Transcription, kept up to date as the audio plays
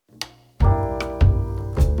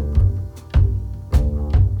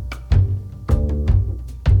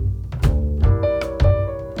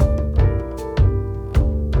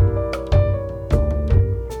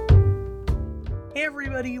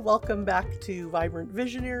Welcome back to Vibrant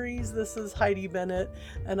Visionaries. This is Heidi Bennett,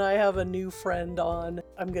 and I have a new friend on.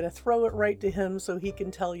 I'm going to throw it right to him so he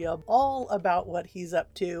can tell you all about what he's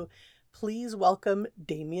up to. Please welcome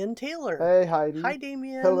Damian Taylor. Hey, Heidi. Hi,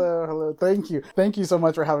 Damian. Hello. Thank you so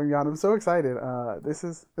much for having me on. I'm so excited. This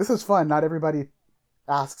is fun. Not everybody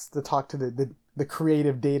asks to talk to the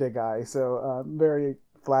creative data guy, so I'm very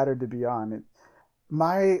flattered to be on it.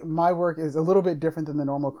 My work is a little bit different than the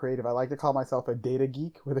normal creative. I like to call myself a data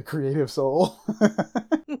geek with a creative soul.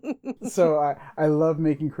 So I love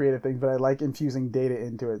making creative things, but I like infusing data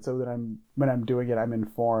into it so that when I'm doing it, I'm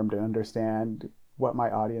informed and understand what my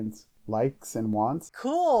audience likes and wants.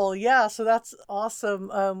 Cool. Yeah, so that's awesome.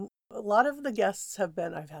 A lot of the guests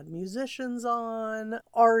I've had musicians on,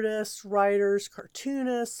 artists, writers,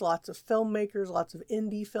 cartoonists, lots of filmmakers, lots of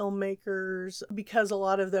indie filmmakers. Because a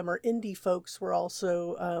lot of them are indie folks, we're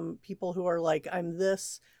also people who are like, I'm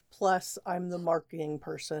this, plus I'm the marketing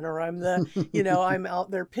person, or I'm the, I'm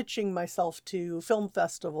out there pitching myself to film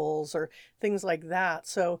festivals or things like that.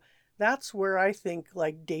 So that's where I think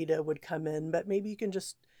like data would come in, but maybe you can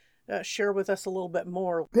just share with us a little bit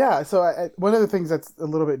more. Yeah, so one of the things that's a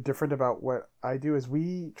little bit different about what I do is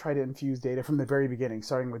we try to infuse data from the very beginning,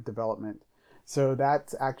 starting with development. So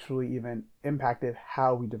that's actually even impacted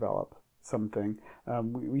how we develop something.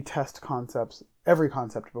 We test every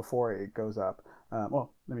concept before it goes up.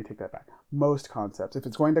 Well, let me take that back. Most concepts. If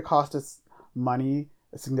it's going to cost us money,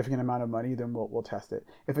 a significant amount of money, then we'll test it.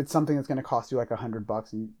 If it's something that's going to cost you like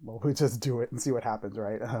 $100, we just do it and see what happens,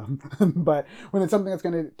 right? But when it's something that's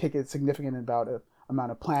going to take a significant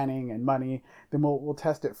amount of planning and money, then we'll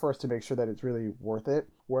test it first to make sure that it's really worth it.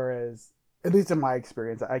 Whereas, at least in my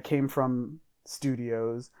experience, I came from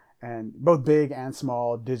studios, and both big and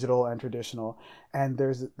small, digital and traditional, and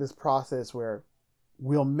there's this process where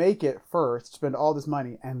we'll make it first, spend all this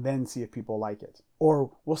money, and then see if people like it.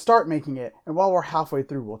 Or we'll start making it, and while we're halfway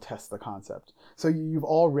through, we'll test the concept. So you've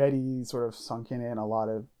already sort of sunken in a lot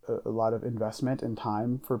of investment and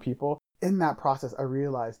time for people. In that process, I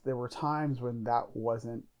realized there were times when that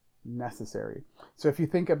wasn't necessary. So if you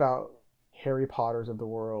think about Harry Potters of the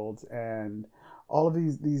world and all of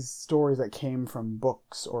these stories that came from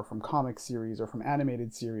books or from comic series or from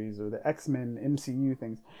animated series or the X-Men MCU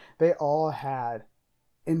things, they all had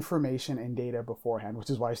information and data beforehand,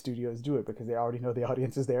 which is why studios do it, because they already know the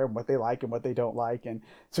audience is there and what they like and what they don't like. And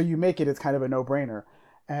so you make it's kind of a no-brainer.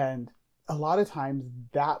 And a lot of times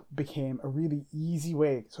that became a really easy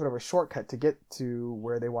way, sort of a shortcut to get to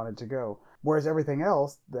where they wanted to go. Whereas everything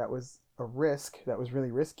else that was a risk, that was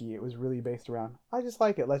really risky, it was really based around, I just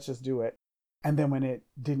like it, let's just do it. And then when it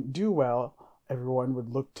didn't do well, everyone would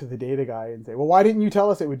look to the data guy and say, well, why didn't you tell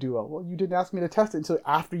us it would do well? Well, you didn't ask me to test it until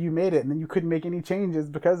after you made it, and then you couldn't make any changes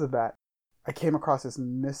because of that. I came across this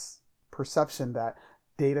misperception that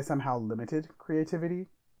data somehow limited creativity.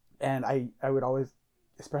 And I would always,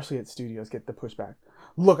 especially at studios, get the pushback.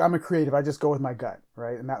 Look, I'm a creative, I just go with my gut,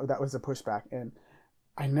 right? And that was a pushback. And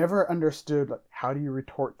I never understood, like, how do you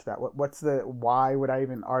retort to that? Why would I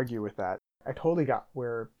even argue with that? I totally got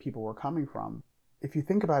where people were coming from. If you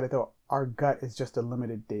think about it, though, our gut is just a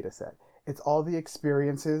limited data set. It's all the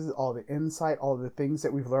experiences, all the insight, all the things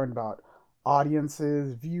that we've learned about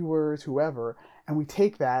audiences, viewers, whoever, and we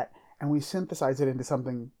take that and we synthesize it into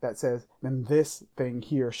something that says, then this thing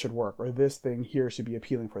here should work, or this thing here should be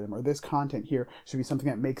appealing for them, or this content here should be something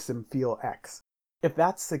that makes them feel X. If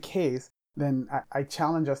that's the case, then I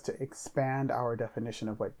challenge us to expand our definition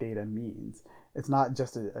of what data means. It's not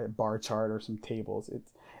just a bar chart or some tables.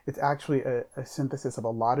 It's actually a synthesis of a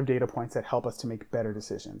lot of data points that help us to make better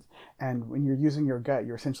decisions. And when you're using your gut,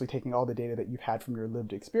 you're essentially taking all the data that you've had from your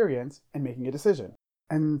lived experience and making a decision.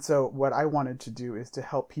 And so what I wanted to do is to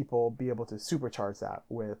help people be able to supercharge that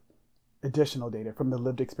with additional data from the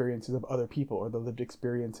lived experiences of other people, or the lived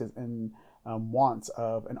experiences and wants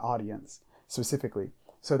of an audience specifically,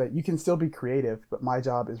 so that you can still be creative, but my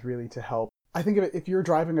job is really to help. I think of it, if you're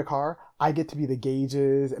driving a car, I get to be the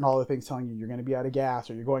gauges and all the things telling you you're going to be out of gas,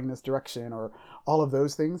 or you're going this direction, or all of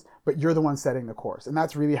those things, but you're the one setting the course. And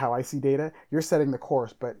that's really how I see data. You're setting the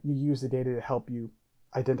course, but you use the data to help you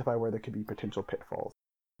identify where there could be potential pitfalls.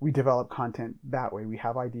 We develop content that way. We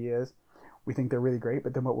have ideas. We think they're really great,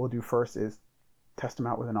 but then what we'll do first is test them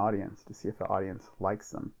out with an audience to see if the audience likes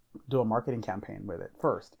them. Do a marketing campaign with it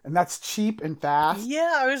first. And that's cheap and fast.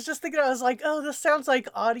 Yeah, I was just thinking, I was like, oh, this sounds like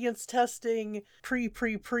audience testing,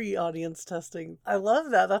 pre-audience testing. I love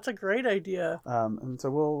that. That's a great idea. And so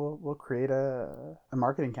we'll create a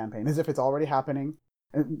marketing campaign as if it's already happening.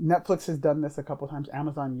 And Netflix has done this a couple times.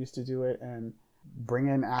 Amazon used to do it, and bring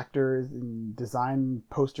in actors and design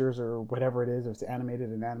posters or whatever it is, if it's an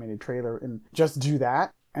animated trailer, and just do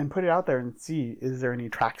that. and put it out there and see, is there any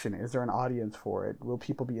traction? Is there an audience for it? Will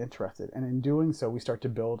people be interested? And in doing so, we start to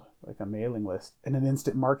build like a mailing list and an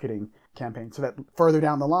instant marketing campaign so that further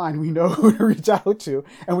down the line, we know who to reach out to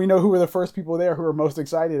and we know who are the first people there who are most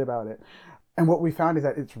excited about it. And what we found is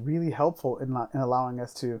that it's really helpful in allowing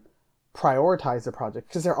us to prioritize the project,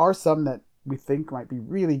 because there are some that we think might be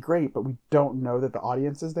really great, but we don't know that the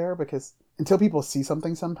audience is there, because until people see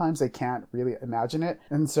something, sometimes they can't really imagine it.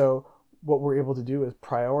 And so what we're able to do is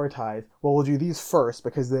prioritize, well, we'll do these first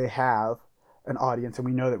because they have an audience and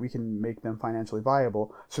we know that we can make them financially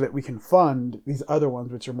viable, so that we can fund these other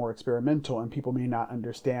ones which are more experimental and people may not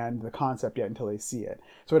understand the concept yet until they see it.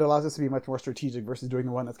 So it allows us to be much more strategic versus doing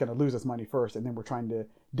the one that's going to lose us money first and then we're trying to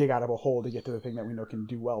dig out of a hole to get to the thing that we know can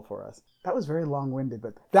do well for us. That was very long-winded,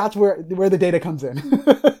 but that's where the data comes in.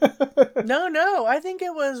 No, I think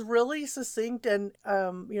it was really succinct, and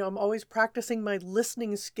I'm always practicing my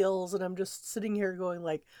listening skills, and I'm just sitting here going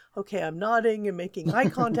like, okay, I'm nodding and making eye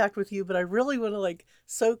contact with you, but I really want to like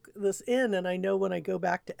soak this in, and I know when I go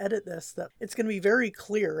back to edit this that it's going to be very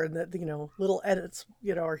clear, and that little edits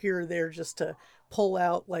are here or there just to pull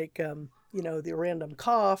out like the random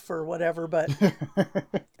cough or whatever, but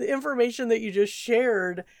the information that you just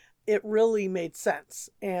shared, it really made sense.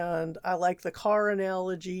 And I like the car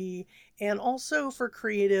analogy. And also for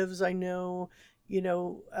creatives, I know,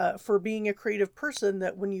 for being a creative person,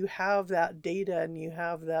 that when you have that data and you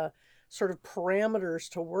have the sort of parameters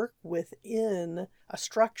to work within a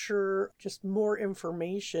structure, just more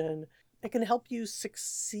information, it can help you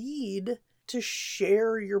succeed to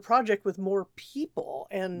share your project with more people.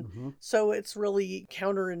 And so it's really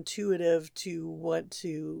counterintuitive to want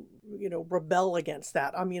to, rebel against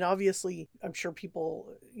that. I mean, obviously, I'm sure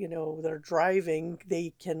people, that are driving,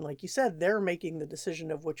 they can, like you said, they're making the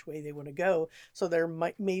decision of which way they want to go. So there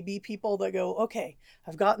may be people that go, okay,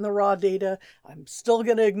 I've gotten the raw data, I'm still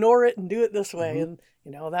going to ignore it and do it this way. And,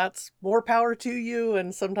 that's more power to you.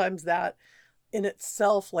 And sometimes that in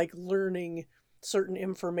itself, like learning certain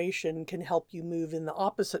information, can help you move in the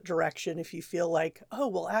opposite direction if you feel like, oh,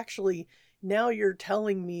 well, actually, now you're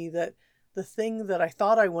telling me that the thing that I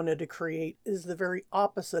thought I wanted to create is the very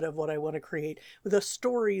opposite of what I want to create. With a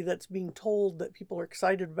story that's being told that people are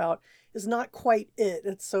excited about is not quite it.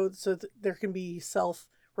 It's so there can be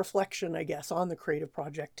self-reflection, I guess, on the creative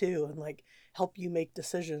project too, and like help you make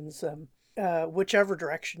decisions, whichever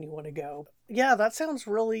direction you want to go. Yeah, that sounds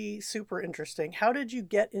really super interesting. How did you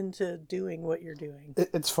get into doing what you're doing?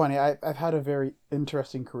 It's funny. I've had a very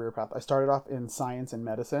interesting career path. I started off in science and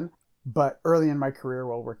medicine, but early in my career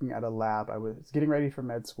while working at a lab, I was getting ready for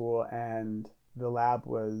med school, and the lab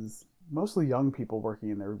was mostly young people working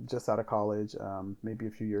in there, just out of college, maybe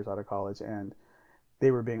a few years out of college, and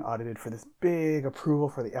they were being audited for this big approval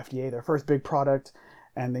for the FDA, their first big product,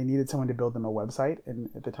 and they needed someone to build them a website. And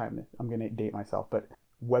at the time, I'm going to date myself, but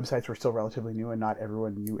websites were still relatively new and not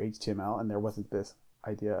everyone knew HTML, and there wasn't this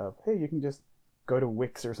idea of, hey, you can just go to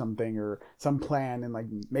Wix or something or some plan and like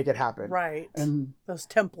make it happen. Right. And those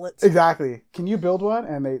templates. Exactly. Can you build one?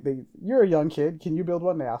 And they you're a young kid. Can you build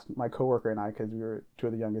one? They asked my coworker and I, because we were two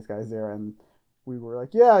of the youngest guys there, and we were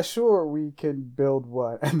like, yeah, sure, we can build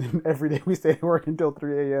one. And then every day we stayed at work until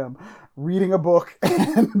 3 a.m. reading a book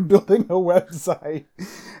and building a website,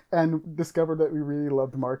 and discovered that we really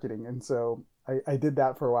loved marketing. And so I did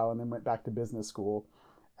that for a while, and then went back to business school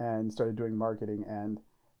and started doing marketing. And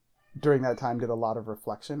during that time did a lot of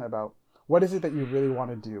reflection about what is it that you really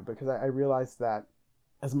want to do, because I realized that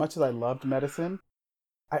as much as I loved medicine,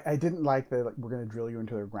 I didn't like the, like, we're going to drill you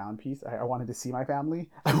into the ground piece. I wanted to see my family.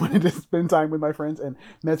 I wanted to spend time with my friends, and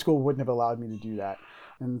med school wouldn't have allowed me to do that.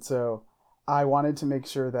 And so I wanted to make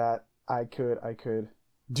sure that I could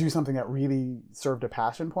do something that really served a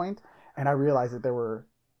passion point. And I realized that there were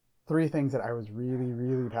three things that I was really,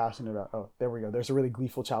 really passionate about. Oh, there we go. There's a really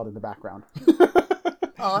gleeful child in the background.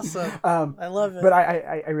 Awesome. I love it. But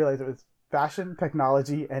I realized it was fashion,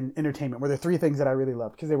 technology, and entertainment were the three things that I really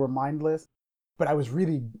loved, because they were mindless. But I was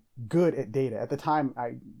really good at data. At the time,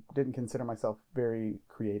 I didn't consider myself very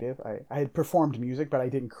creative. I had performed music, but I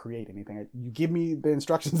didn't create anything. You give me the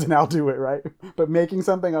instructions and I'll do it, right? But making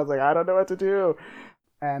something, I was like, I don't know what to do.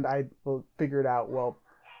 And I figured out, well,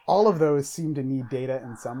 all of those seem to need data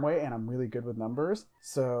in some way, and I'm really good with numbers.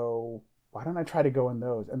 So why don't I try to go in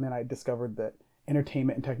those? And then I discovered that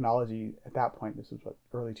entertainment and technology at that point, this was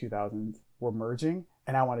early 2000s, were merging,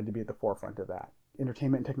 and I wanted to be at the forefront of that.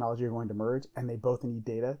 Entertainment and technology are going to merge, and they both need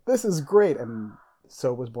data. This is great. And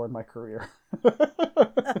so was born my career.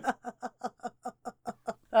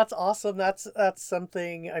 That's awesome. That's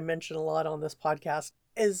something I mention a lot on this podcast,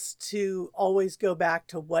 is to always go back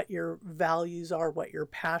to what your values are, what your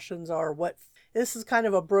passions are, what this is kind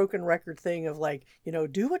of a broken record thing of like,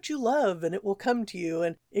 do what you love and it will come to you.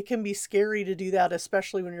 And it can be scary to do that,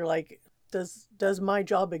 especially when you're like, does my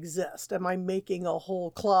job exist? Am I making a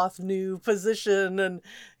whole cloth new position? And,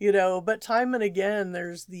 but time and again,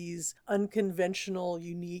 there's these unconventional,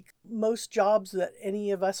 unique, most jobs that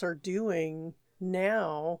any of us are doing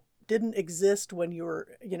now didn't exist when you were,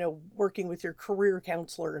 working with your career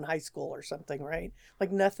counselor in high school or something, right?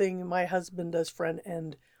 Like nothing. My husband does front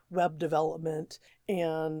end web development,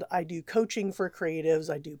 and I do coaching for creatives.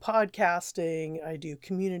 I do podcasting. I do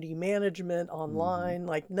community management online.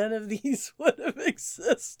 Like none of these would have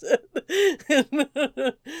existed.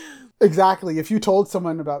 Exactly. If you told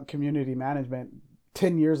someone about community management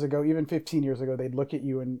 10 years ago, even 15 years ago, they'd look at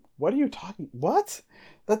you and, what are you talking? What?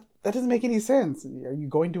 That doesn't make any sense. Are you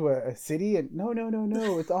going to a city? And no,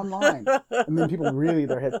 it's online. And then people really,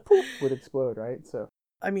 their head poof, would explode, right? So.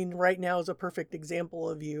 I mean, right now is a perfect example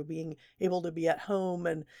of you being able to be at home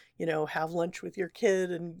and, have lunch with your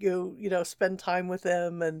kid and go, spend time with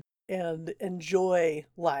them and enjoy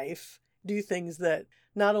life, do things that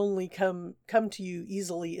not only come to you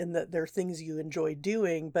easily in that they're things you enjoy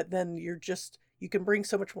doing, but then you can bring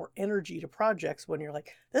so much more energy to projects when you're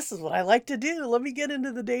like, this is what I like to do. Let me get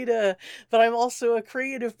into the data, but I'm also a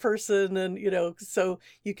creative person. And, so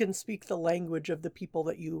you can speak the language of the people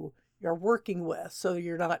that you're working with. So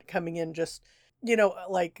you're not coming in just,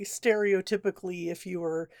 like stereotypically, if you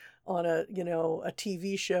were on a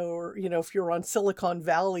TV show or, if you're on Silicon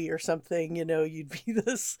Valley or something, you'd be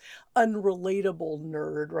this unrelatable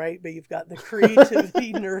nerd, right? But you've got the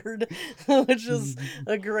creativity nerd, which is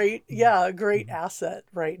a great asset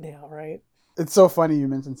right now, right? It's so funny you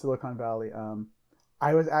mentioned Silicon Valley.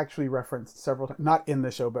 I was actually referenced several times, not in the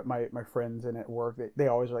show, but my friends and at work, they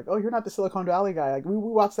always are like, oh, you're not the Silicon Valley guy. Like we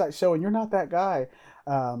watched that show and you're not that guy.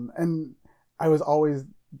 And I was always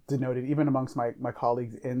denoted, even amongst my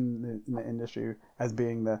colleagues in the industry, as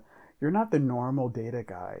being you're not the normal data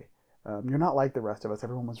guy. You're not like the rest of us.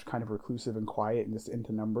 Everyone was kind of reclusive and quiet and just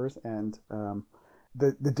into numbers. And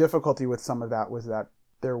the difficulty with some of that was that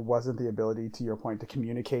there wasn't the ability, to your point, to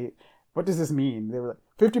communicate. What does this mean? They were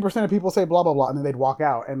like, 50% of people say blah, blah, blah, and then they'd walk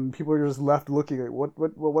out, and people were just left looking like,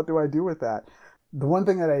 what do I do with that? The one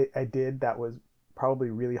thing that I did that was probably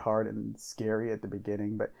really hard and scary at the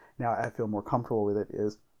beginning, but now I feel more comfortable with it,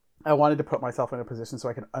 is I wanted to put myself in a position so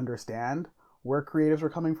I could understand where creatives were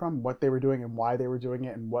coming from, what they were doing and why they were doing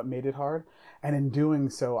it and what made it hard. And in doing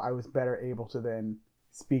so, I was better able to then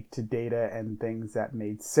speak to data and things that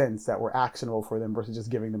made sense, that were actionable for them versus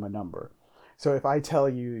just giving them a number. So if I tell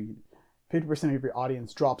you 50% of your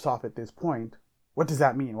audience drops off at this point, what does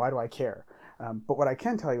that mean? Why do I care? But what I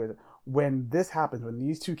can tell you is when this happens, when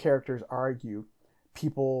these two characters argue,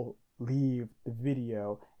 people leave the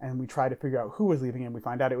video and we try to figure out who was leaving and we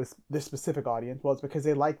find out it was this specific audience. Well, it's because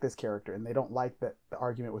they like this character and they don't like that the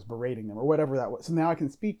argument was berating them or whatever that was. So now I can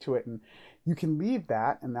speak to it, and you can leave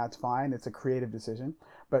that and that's fine. It's a creative decision.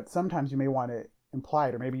 But sometimes you may want to imply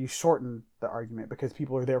it, or maybe you shorten the argument because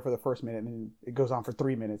people are there for the first minute and then it goes on for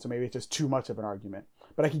 3 minutes, or maybe it's just too much of an argument.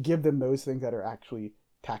 But I could give them those things that are actually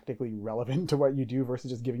tactically relevant to what you do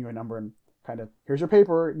versus just giving you a number and kind of, here's your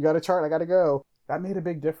paper, you got a chart, I got to go. That made a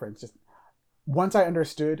big difference. Just once I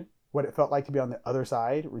understood what it felt like to be on the other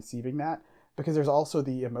side receiving that, because there's also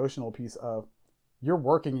the emotional piece of you're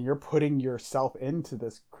working and you're putting yourself into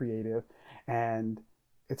this creative, and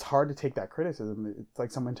it's hard to take that criticism. It's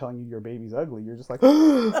like someone telling you your baby's ugly. You're just like,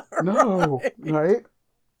 no, right?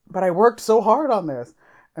 But I worked so hard on this.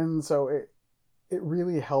 And so it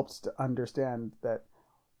really helps to understand that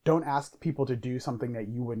don't ask people to do something that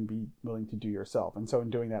you wouldn't be willing to do yourself. And so in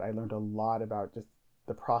doing that, I learned a lot about just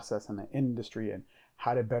the process and the industry and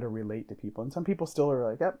how to better relate to people. And some people still are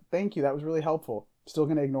like, thank you, that was really helpful. Still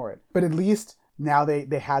going to ignore it. But at least now they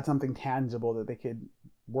had something tangible that they could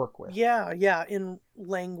work with. Yeah, in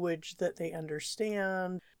language that they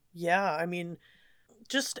understand. Yeah, I mean,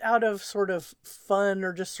 just out of sort of fun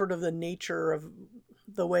or just sort of the nature of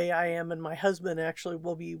the way I am and my husband actually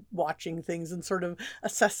will be watching things and sort of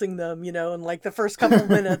assessing them, in like the first couple of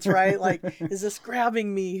minutes, right? Like, is this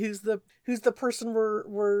grabbing me? Who's the person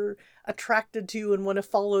we're attracted to and want to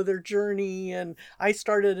follow their journey? And I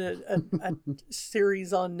started a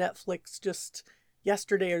series on Netflix just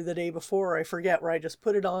yesterday or the day before, I forget, where I just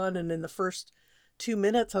put it on, and in the first 2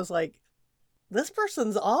 minutes I was like, this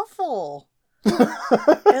person's awful.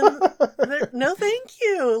 And no thank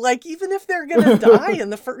you. Like, even if they're gonna die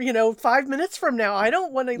in the 5 minutes from now, I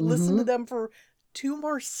don't want to listen to them for 2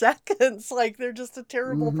 more seconds. Like, they're just a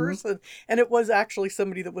terrible Mm-hmm. person. And it was actually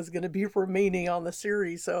somebody that was going to be remaining on the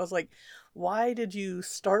series. So I was like, why did you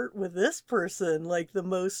start with this person? Like,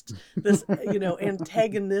 this,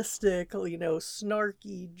 antagonistic,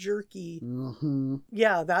 snarky, jerky. Mm-hmm.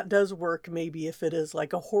 Yeah, that does work maybe if it is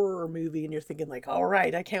like a horror movie and you're thinking like, all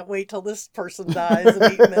right, I can't wait till this person dies in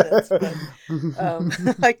 8 minutes.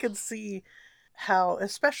 But I could see how,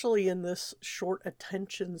 especially in this short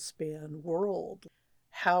attention span world,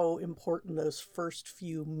 how important those first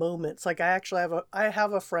few moments. Like, I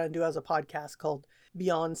have a friend who has a podcast called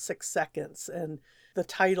Beyond 6 Seconds, and the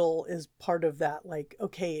title is part of that. Like,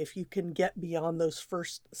 okay, if you can get beyond those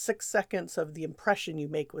first 6 seconds of the impression you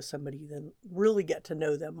make with somebody, then really get to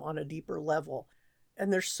know them on a deeper level.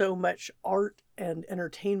 And there's so much art and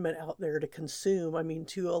entertainment out there to consume. I mean,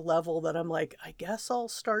 to a level that I'm like, I guess I'll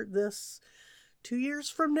start this 2 years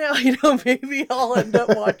from now. Maybe I'll end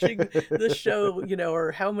up watching the show,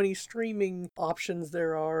 or how many streaming options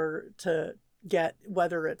there are to get,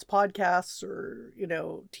 whether it's podcasts or,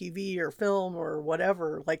 TV or film or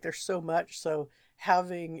whatever. Like, there's so much. So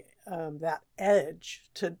having that edge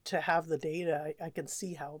to have the data, I can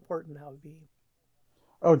see how important that would be.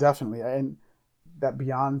 Oh, definitely. And that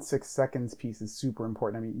beyond 6 seconds piece is super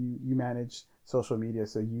important. I mean, you manage social media,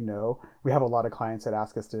 so we have a lot of clients that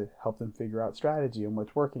ask us to help them figure out strategy and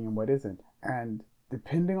what's working and what isn't. And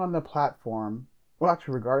depending on the platform, well,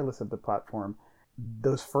 actually, regardless of the platform,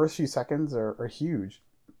 those first few seconds are huge.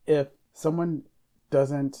 If someone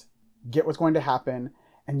doesn't get what's going to happen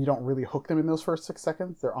and you don't really hook them in those first 6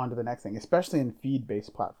 seconds, they're on to the next thing, especially in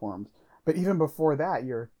feed-based platforms. But even before that,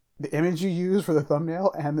 the image you use for the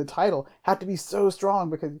thumbnail and the title have to be so strong,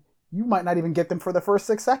 because you might not even get them for the first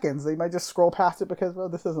 6 seconds. They might just scroll past it because, well,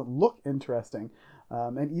 this doesn't look interesting.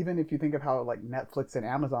 And even if you think of how like Netflix and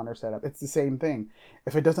Amazon are set up, it's the same thing.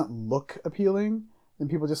 If it doesn't look appealing, then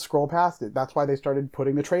people just scroll past it. That's why they started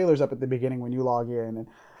putting the trailers up at the beginning when you log in.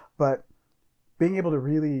 But being able to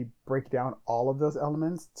really break down all of those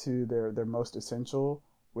elements to their most essential,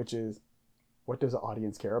 which is, what does the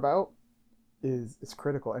audience care about, is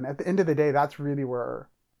critical. And at the end of the day, that's really where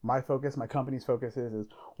my focus, my company's focus is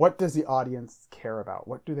what does the audience care about?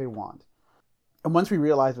 What do they want? And once we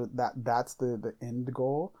realize that that's the end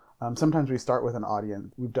goal, sometimes we start with an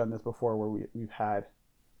audience. We've done this before where we've had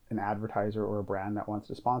an advertiser or a brand that wants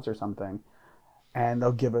to sponsor something, and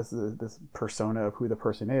they'll give us this persona of who the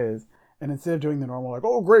person is. And instead of doing the normal, like,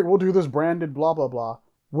 oh, great, we'll do this branded blah, blah, blah,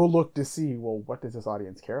 we'll look to see, well, what does this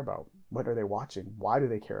audience care about? What are they watching? Why do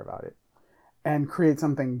they care about it? And create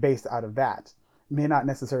something based out of that. It may not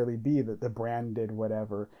necessarily be that the brand did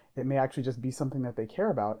whatever. It may actually just be something that they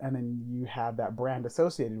care about, and then you have that brand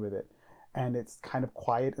associated with it. And it's kind of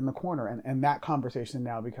quiet in the corner. And that conversation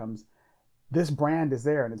now becomes, this brand is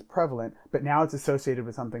there and it's prevalent, but now it's associated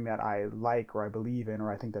with something that I like or I believe in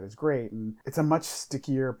or I think that is great. And it's a much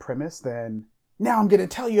stickier premise than, now I'm going to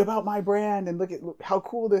tell you about my brand and look how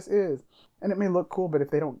cool this is. And it may look cool, but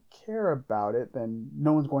if they don't care about it, then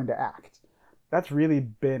no one's going to act. That's really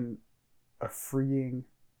been a freeing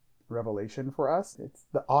revelation for us. It's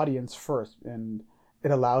the audience first, and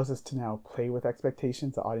it allows us to now play with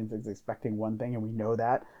expectations. The audience is expecting one thing, and we know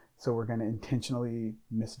that, so we're going to intentionally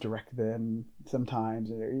misdirect them sometimes.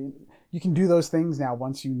 You can do those things now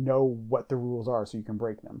once you know what the rules are, so you can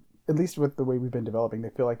break them. At least with the way we've been developing, they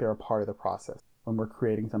feel like they're a part of the process. When we're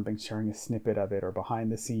creating something, sharing a snippet of it, or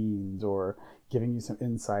behind the scenes, or giving you some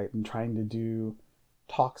insight, and trying to do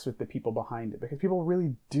talks with the people behind it, because people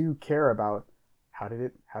really do care about how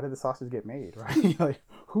did the sausage get made, right? Like,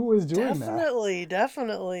 who is doing that?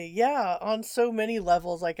 Definitely. Yeah, on so many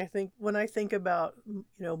levels. Like, I think when I think about,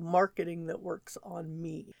 marketing that works on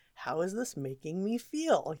me, how is this making me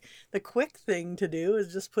feel? Like, the quick thing to do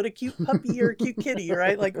is just put a cute puppy or a cute kitty,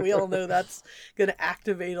 right? Like, we all know that's going to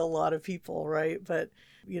activate a lot of people, right? But,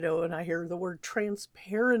 and I hear the word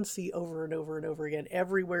transparency over and over and over again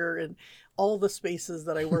everywhere in all the spaces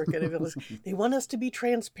that I work in. They want us to be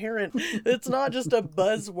transparent. It's not just a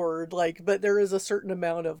buzzword, but there is a certain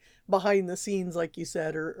amount of behind the scenes, like you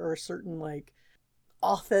said, or a certain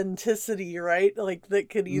authenticity, right? Like, that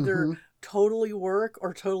could either totally work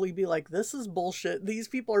or totally be like, this is bullshit. These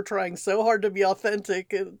people are trying so hard to be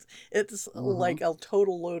authentic. It's like a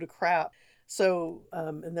total load of crap. So,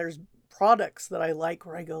 and there's products that I like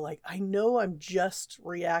where I go like, I know I'm just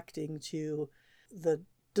reacting to the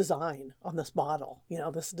design on this bottle.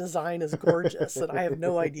 This design is gorgeous and I have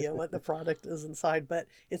no idea what the product is inside, but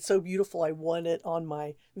it's so beautiful. I want it on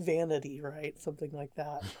my vanity, right? Something like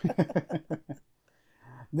that.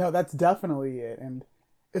 No, that's definitely it. And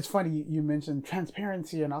It's funny you mentioned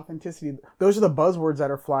transparency and authenticity. Those are the buzzwords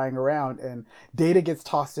that are flying around, and data gets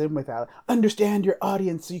tossed in with that. Understand your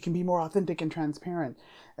audience so you can be more authentic and transparent.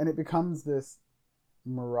 And it becomes this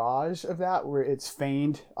mirage of that where it's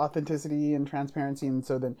feigned authenticity and transparency, and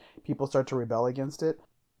so then people start to rebel against it.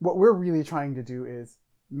 What we're really trying to do is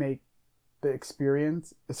make the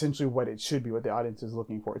experience essentially what it should be, what the audience is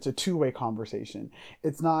looking for. It's a two-way conversation.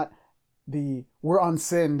 It's not the we're on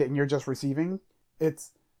send and you're just receiving.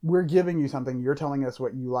 It's we're giving you something, you're telling us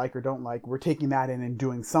what you like or don't like, we're taking that in and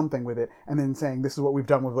doing something with it, and then saying this is what we've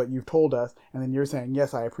done with what you've told us, and then you're saying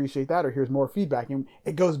yes, I appreciate that, or here's more feedback, and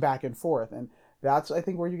it goes back and forth. And that's, I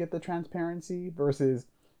think, where you get the transparency versus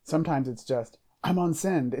sometimes it's just I'm on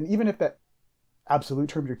send. And even if that absolute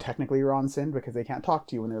terms you're technically on send because they can't talk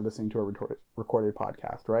to you when they're listening to a recorded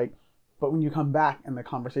podcast, right? But when you come back and the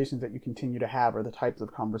conversations that you continue to have, or the types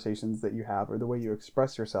of conversations that you have, or the way you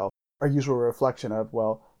express yourself, are usually a reflection of,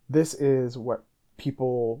 well, this is what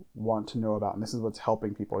people want to know about, and this is what's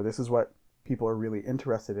helping people, or this is what people are really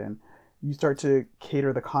interested in. You start to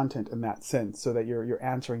cater the content in that sense so that you're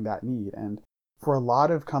answering that need. And for a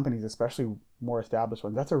lot of companies, especially more established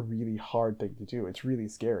ones, that's a really hard thing to do. It's really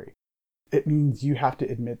scary. It means you have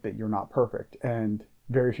to admit that you're not perfect, and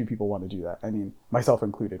very few people want to do that. I mean, myself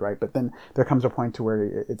included, right? But then there comes a point to where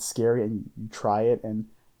it's scary and you try it, and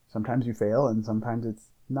sometimes you fail, and sometimes it's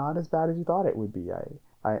not as bad as you thought it would be.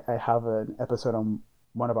 I have an episode on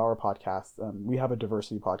one of our podcasts. We have a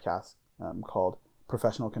diversity podcast called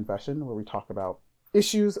Professional Confession, where we talk about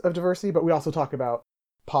issues of diversity, but we also talk about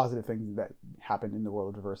positive things that happen in the world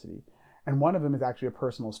of diversity. And one of them is actually a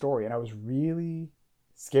personal story, and I was really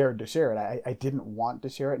scared to share it. I didn't want to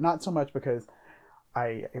share it, not so much because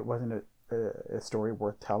it wasn't a story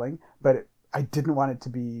worth telling, but I didn't want it to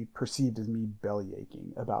be perceived as me belly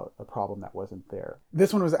aching about a problem that wasn't there.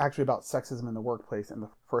 This one was actually about sexism in the workplace, and the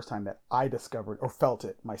first time that I discovered or felt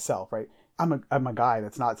it myself, right? I'm a guy.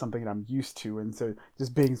 That's not something that I'm used to, and so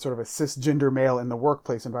just being sort of a cisgender male in the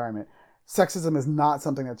workplace environment, sexism is not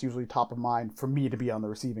something that's usually top of mind for me to be on the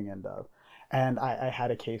receiving end of. And I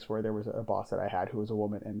had a case where there was a boss that I had who was a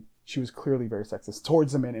woman, and she was clearly very sexist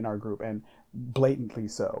towards the men in our group, and blatantly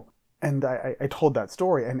so. And I told that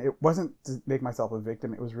story, and it wasn't to make myself a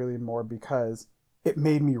victim. It was really more because it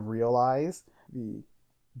made me realize the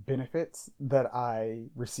benefits that I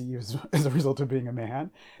receive as a result of being a man,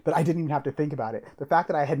 that I didn't even have to think about it. The fact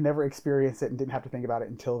that I had never experienced it and didn't have to think about it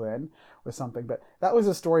until then was something. But that was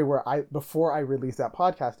a story where before I released that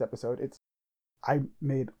podcast episode, I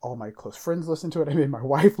made all my close friends listen to it. I made my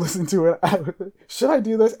wife listen to it. Should I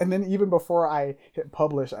do this? And then even before I hit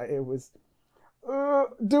publish, it was,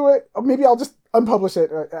 do it. Or maybe I'll just unpublish it.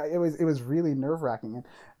 It was really nerve-wracking. And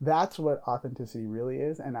that's what authenticity really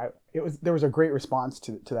is. And there was a great response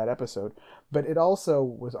to that episode, but it also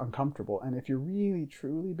was uncomfortable. And if you're really,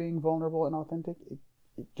 truly being vulnerable and authentic,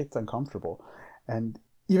 it gets uncomfortable. And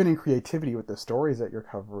even in creativity with the stories that you're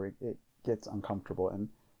covering, it gets uncomfortable. And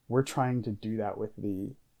we're trying to do that with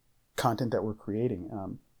the content that we're creating.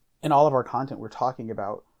 In all of our content, we're talking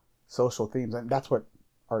about social themes, and that's what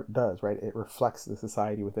art does, right? It reflects the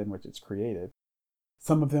society within which it's created.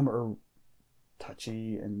 Some of them are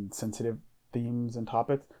touchy and sensitive themes and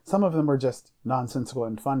topics. Some of them are just nonsensical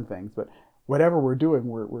and fun things. But whatever we're doing,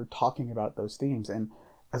 we're talking about those themes. And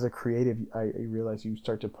as a creative, I realize you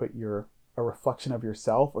start to put a reflection of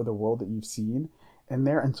yourself or the world that you've seen in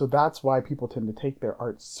there. And so that's why people tend to take their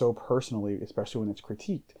art so personally, especially when it's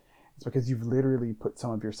critiqued. It's because you've literally put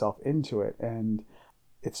some of yourself into it, and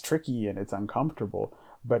it's tricky and it's uncomfortable.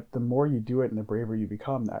 But the more you do it and the braver you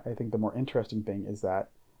become, I think the more interesting thing is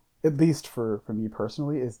that, at least for me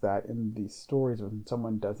personally, is that in these stories, when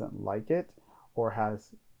someone doesn't like it or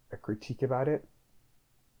has a critique about it,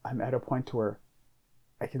 I'm at a point to where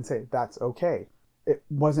I can say, that's okay. It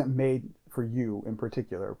wasn't made for you in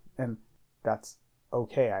particular, and that's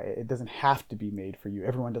okay. It doesn't have to be made for you.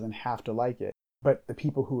 Everyone doesn't have to like it. But the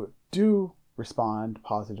people who do respond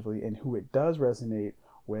positively and who it does resonate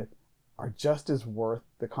with are just as worth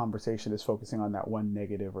the conversation as focusing on that one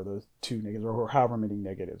negative or those two negatives or however many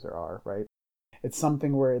negatives there are, right? It's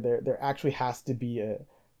something where there actually has to be a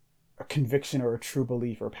conviction or a true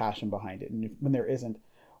belief or passion behind it. And when there isn't,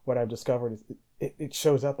 what I've discovered is it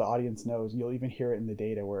shows up, the audience knows. You'll even hear it in the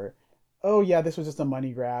data where, oh yeah, this was just a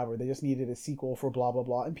money grab, or they just needed a sequel for blah, blah,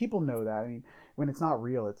 blah. And people know that. I mean, when it's not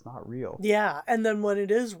real, it's not real. Yeah. And then when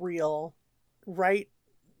it is real, right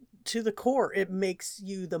to the core, it makes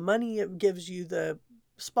you the money, it gives you the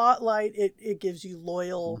spotlight. It gives you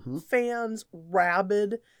loyal fans,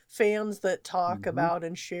 rabid fans that talk about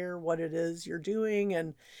and share what it is you're doing,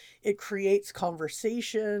 and it creates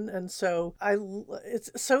conversation. And so it's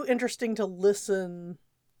so interesting to listen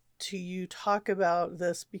to you talk about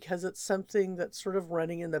this, because it's something that's sort of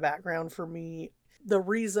running in the background for me. The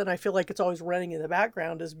reason I feel like it's always running in the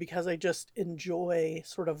background is because I just enjoy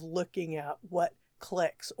sort of looking at what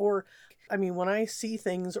clicks. Or, I mean, when I see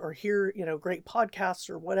things or hear, great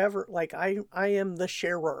podcasts or whatever, like I am the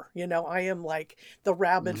sharer, I am like the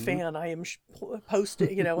rabid fan. I am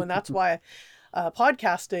posting, and that's why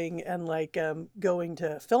podcasting and like going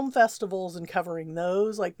to film festivals and covering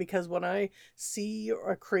those, like, because when I see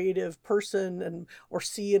a creative person or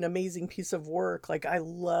see an amazing piece of work, like I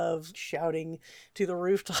love shouting to the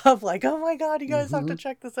rooftop like, oh my God, you guys have to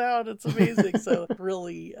check this out, it's amazing. So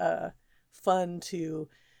really fun to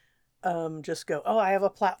just go, oh, I have a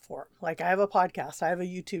platform, like I have a podcast, I have a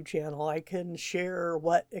YouTube channel, I can share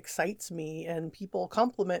what excites me, and people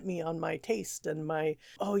compliment me on my taste and my,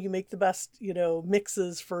 oh, you make the best,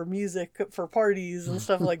 mixes for music for parties and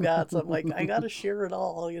stuff like that. So I'm like, I got to share it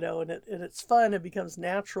all, and it's fun, it becomes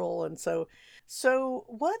natural. And so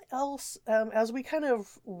what else, as we kind of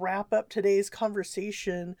wrap up today's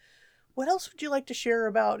conversation, what else would you like to share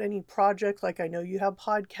about any project? Like, I know you have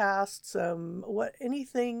podcasts.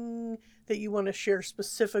 Anything that you want to share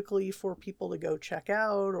specifically for people to go check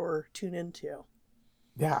out or tune into?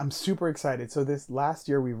 Yeah, I'm super excited. So this last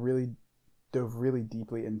year, we really dove really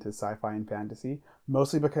deeply into sci-fi and fantasy,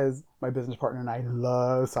 mostly because my business partner and I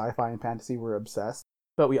love sci-fi and fantasy. We're obsessed.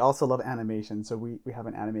 But we also love animation. So we have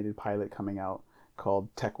an animated pilot coming out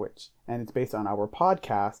called Tech Witch. And it's based on our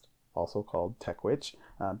podcast, also called Tech Witch.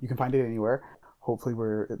 You can find it anywhere. Hopefully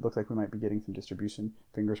it looks like we might be getting some distribution.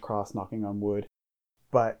 Fingers crossed, knocking on wood.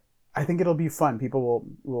 But I think it'll be fun. People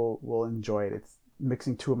will enjoy it. It's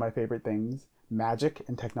mixing two of my favorite things, magic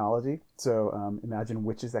and technology. So imagine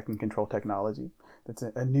witches that can control technology. That's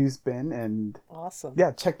a new spin. And awesome.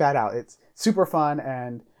 Yeah, check that out. It's super fun,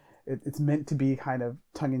 and it's meant to be kind of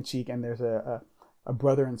tongue-in-cheek, and there's a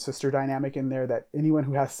brother and sister dynamic in there that anyone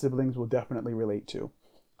who has siblings will definitely relate to.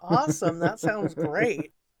 Awesome. That sounds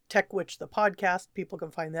great. Tech Witch, the podcast, people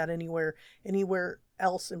can find that anywhere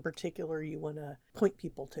else in particular you want to point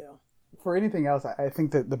people to. For anything else, I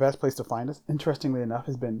think that the best place to find us, interestingly enough,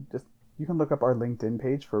 has been just, you can look up our LinkedIn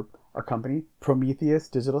page for our company, Prometheus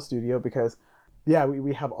Digital Studio, because we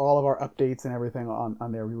have all of our updates and everything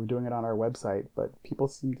on there. We were doing it on our website, but people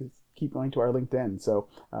seem to keep going to our LinkedIn, so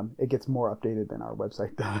it gets more updated than our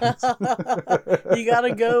website does. You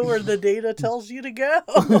gotta go where the data tells you to go.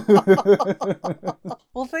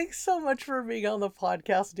 Well, thanks so much for being on the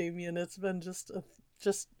podcast, Damien. It's been just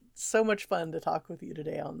so much fun to talk with you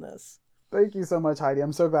today on this. Thank you so much, Heidi.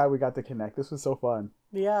 I'm so glad we got to connect. This was so fun.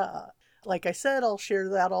 Yeah. Like I said, I'll share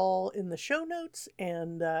that all in the show notes,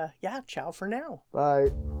 and ciao for now.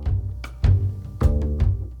 Bye.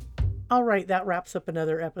 All right, that wraps up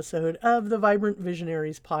another episode of the Vibrant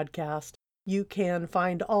Visionaries podcast. You can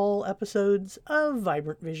find all episodes of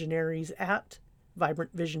Vibrant Visionaries at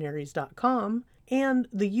vibrantvisionaries.com and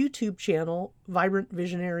the YouTube channel, Vibrant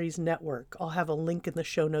Visionaries Network. I'll have a link in the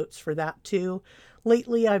show notes for that too.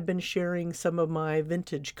 Lately, I've been sharing some of my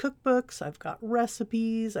vintage cookbooks. I've got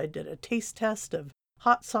recipes. I did a taste test of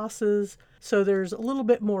hot sauces. So there's a little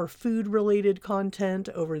bit more food-related content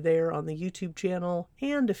over there on the YouTube channel,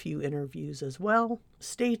 and a few interviews as well.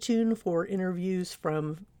 Stay tuned for interviews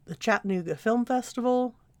from the Chattanooga Film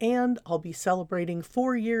Festival, and I'll be celebrating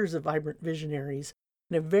 4 years of Vibrant Visionaries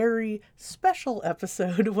in a very special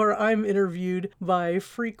episode where I'm interviewed by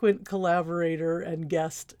frequent collaborator and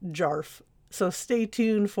guest Jarf. So stay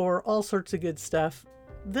tuned for all sorts of good stuff.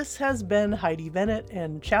 This has been Heidi Bennett,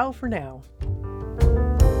 and ciao for now.